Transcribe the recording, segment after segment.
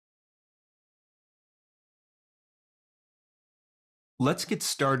Let's get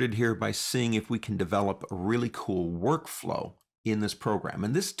started here by seeing if we can develop a really cool workflow in this program.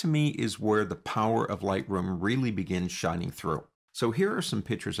 And this to me is where the power of Lightroom really begins shining through. So here are some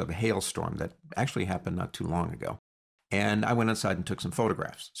pictures of a hailstorm that actually happened not too long ago. And I went outside and took some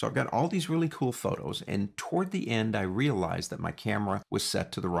photographs. So I've got all these really cool photos, and toward the end I realized that my camera was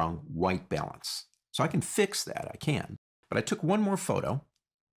set to the wrong white balance. So I can fix that, I can. But I took one more photo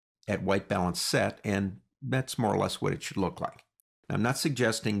at white balance set, and that's more or less what it should look like. Now, I'm not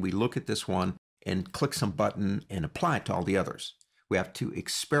suggesting we look at this one and click some button and apply it to all the others. We have to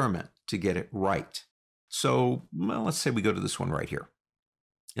experiment to get it right. So, well, let's say we go to this one right here.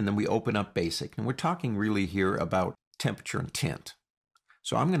 And then we open up Basic. And we're talking really here about temperature and tint.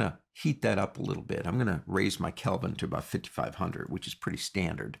 So I'm going to heat that up a little bit. I'm going to raise my Kelvin to about 5500, which is pretty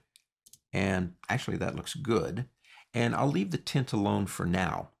standard. And actually that looks good. And I'll leave the tint alone for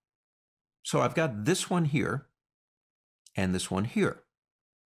now. So I've got this one here and this one here.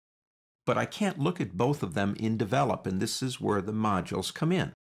 But I can't look at both of them in Develop, and this is where the modules come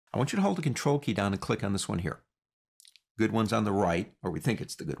in. I want you to hold the Control key down and click on this one here. Good one's on the right, or we think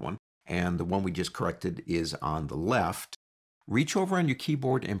it's the good one, and the one we just corrected is on the left. Reach over on your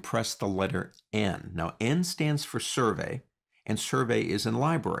keyboard and press the letter N. Now N stands for Survey, and Survey is in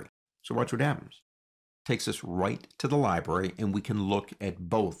Library. So watch what happens. Takes us right to the library, and we can look at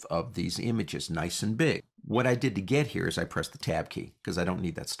both of these images nice and big. What I did to get here is I pressed the Tab key because I don't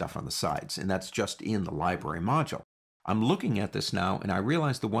need that stuff on the sides, and that's just in the library module. I'm looking at this now, and I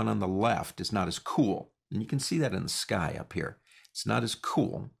realize the one on the left is not as cool, and you can see that in the sky up here. It's not as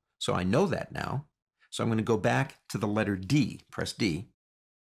cool, so I know that now. So I'm going to go back to the letter D, press D.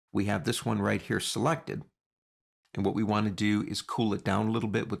 We have this one right here selected, and what we want to do is cool it down a little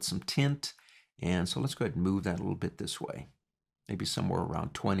bit with some tint. And so let's go ahead and move that a little bit this way. Maybe somewhere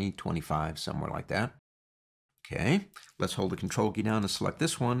around 20, 25, somewhere like that. Okay, let's hold the Control key down and select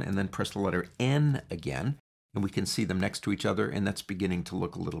this one and then press the letter N again. And we can see them next to each other, and that's beginning to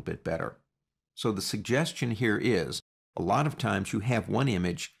look a little bit better. So the suggestion here is, a lot of times you have one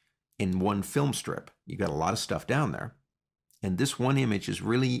image in one film strip. You got a lot of stuff down there. And this one image is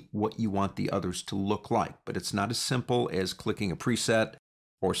really what you want the others to look like. But it's not as simple as clicking a preset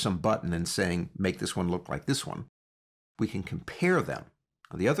or some button and saying, make this one look like this one. We can compare them.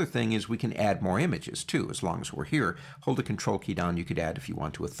 Now, the other thing is we can add more images too, as long as we're here. Hold the Control key down. You could add, if you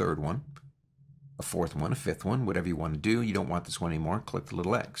want to, a third one, a fourth one, a fifth one, whatever you want to do. You don't want this one anymore, click the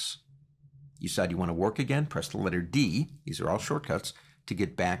little X. You decide you want to work again, press the letter D. These are all shortcuts to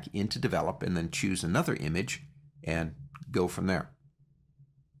get back into Develop, and then choose another image and go from there.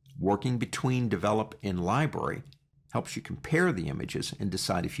 Working between Develop and Library helps you compare the images and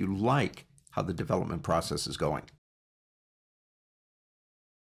decide if you like how the development process is going.